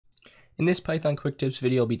In this Python quick tips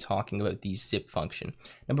video, I'll be talking about the zip function.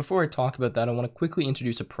 Now before I talk about that, I want to quickly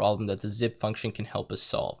introduce a problem that the zip function can help us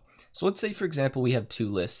solve. So let's say, for example, we have two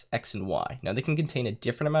lists, x and y. Now they can contain a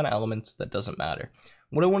different amount of elements, that doesn't matter.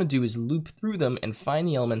 What I want to do is loop through them and find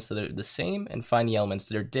the elements that are the same and find the elements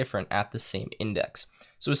that are different at the same index.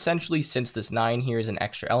 So essentially, since this 9 here is an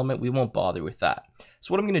extra element, we won't bother with that.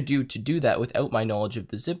 So what I'm going to do that without my knowledge of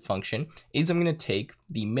the zip function is I'm going to take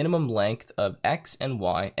the minimum length of x and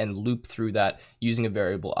y and loop through that using a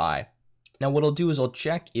variable I. Now what I'll do is I'll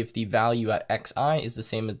check if the value at xi is the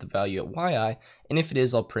same as the value at yi, and if it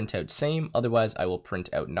is, I'll print out same, otherwise I will print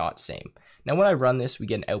out not same. Now when I run this, we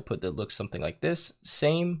get an output that looks something like this: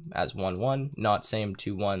 same as 1, 1, not same,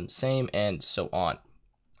 2, 1, same, and so on.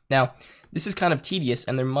 Now, this is kind of tedious,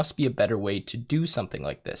 and there must be a better way to do something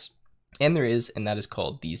like this. And there is, and that is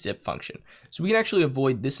called the zip function. So we can actually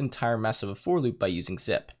avoid this entire mess of a for loop by using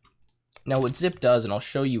zip. Now what zip does, and I'll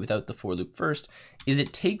show you without the for loop first, is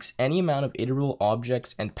it takes any amount of iterable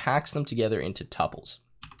objects and packs them together into tuples.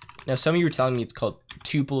 Now some of you are telling me it's called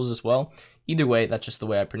tuples as well. Either way, that's just the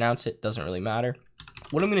way I pronounce it, doesn't really matter.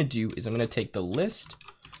 What I'm going to do is I'm going to take the list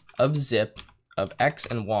of zip of x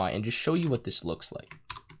and y and just show you what this looks like.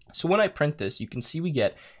 So when I print this, you can see we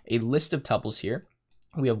get a list of tuples here.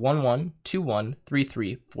 We have 1, 1, 2, 1, 3,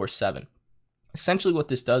 3, 4, 7. Essentially what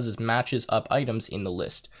this does is matches up items in the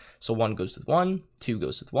list. So 1 goes with 1, 2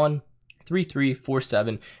 goes with 1, 3, 3, 4,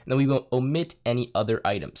 7, and then we will omit any other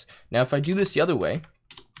items. Now if I do this the other way,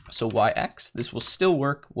 so yx, this will still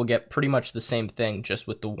work. We'll get pretty much the same thing, just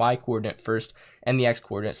with the y coordinate first and the x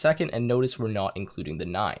coordinate second, and notice we're not including the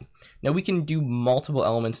 9. Now we can do multiple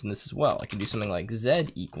elements in this as well. I can do something like z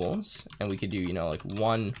equals, and we could do, like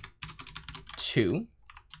 1, 2,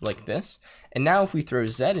 like this. And now if we throw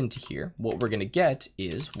z into here, what we're going to get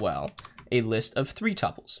is, well, a list of 3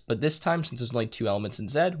 tuples. But this time, since there's only 2 elements in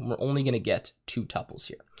z, we're only going to get 2 tuples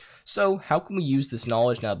here. So how can we use this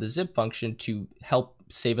knowledge now of the zip function to help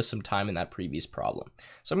save us some time in that previous problem?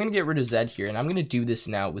 So I'm going to get rid of z here, and I'm going to do this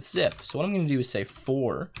now with zip. So what I'm going to do is say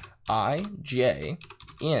for I, j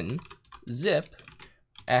in zip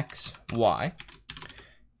x, y,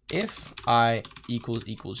 if I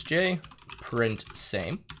equals j, print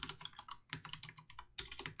same.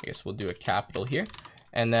 I guess we'll do a capital here.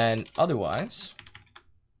 And then otherwise,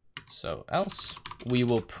 so else, we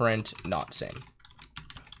will print not same.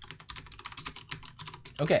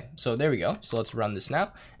 Okay, so there we go. So let's run this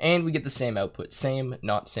now, and we get the same output: same,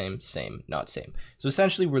 not same, same, not same. So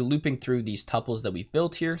essentially we're looping through these tuples that we've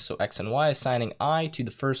built here. So x and y, assigning I to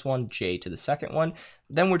the first one, j to the second one.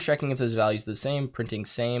 Then we're checking if those values are the same, printing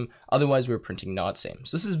same, otherwise we're printing not same.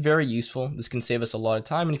 So this is very useful. This can save us a lot of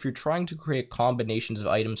time, and if you're trying to create combinations of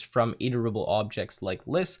items from iterable objects like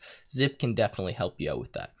lists, zip can definitely help you out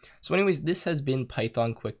with that. So anyways, this has been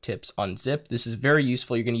Python quick tips on zip. This is very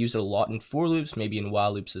useful. You're going to use it a lot in for loops, maybe in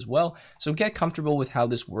while loops as well. So get comfortable with how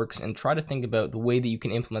this works and try to think about the way that you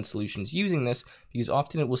can implement solutions using this, because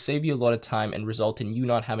often it will save you a lot of time and result in you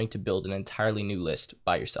not having to build an entirely new list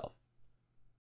by yourself.